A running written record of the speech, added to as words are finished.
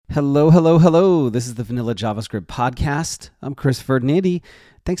Hello, hello, hello. This is the Vanilla JavaScript Podcast. I'm Chris Ferdinandi.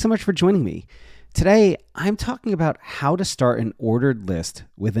 Thanks so much for joining me. Today, I'm talking about how to start an ordered list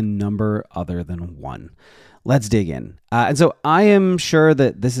with a number other than 1. Let's dig in. And so I am sure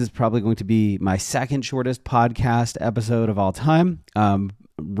that this is probably going to be my second shortest podcast episode of all time,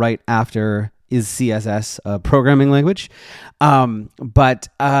 right after Is CSS a programming language? So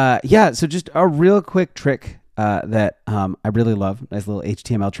just a real quick trick that I really love, nice little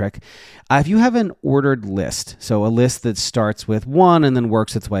HTML trick. If you have an ordered list, so a list that starts with 1 and then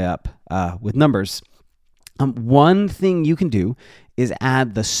works its way up with numbers, one thing you can do is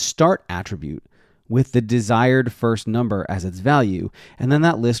add the start attribute with the desired first number as its value, and then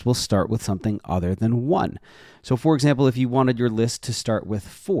that list will start with something other than 1. So for example, if you wanted your list to start with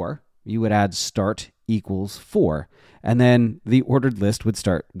 4, you would add start equals 4, and then the ordered list would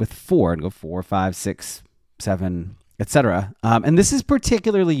start with 4 and go 4, 5, 6, 7, etc. And this is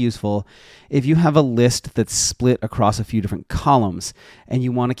particularly useful if you have a list that's split across a few different columns and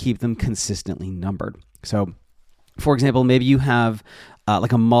you want to keep them consistently numbered. So, for example, maybe you have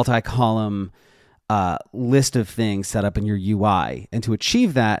like a multi-column list of things set up in your UI. And to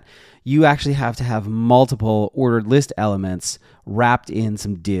achieve that, you actually have to have multiple ordered list elements wrapped in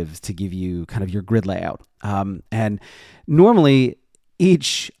some divs to give you kind of your grid layout. And normally,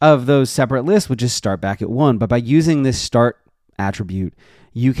 each of those separate lists would just start back at 1. But by using this start attribute,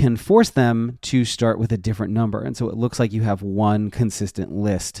 you can force them to start with a different number. And so it looks like you have one consistent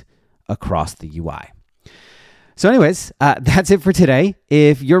list across the UI. So anyways, that's it for today.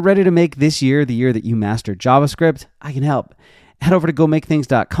 If you're ready to make this year the year that you master JavaScript, I can help. Head over to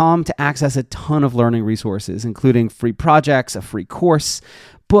gomakethings.com to access a ton of learning resources, including free projects, a free course,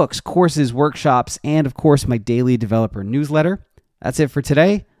 books, courses, workshops, and of course, my daily developer newsletter. That's it for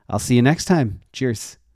today. I'll see you next time. Cheers.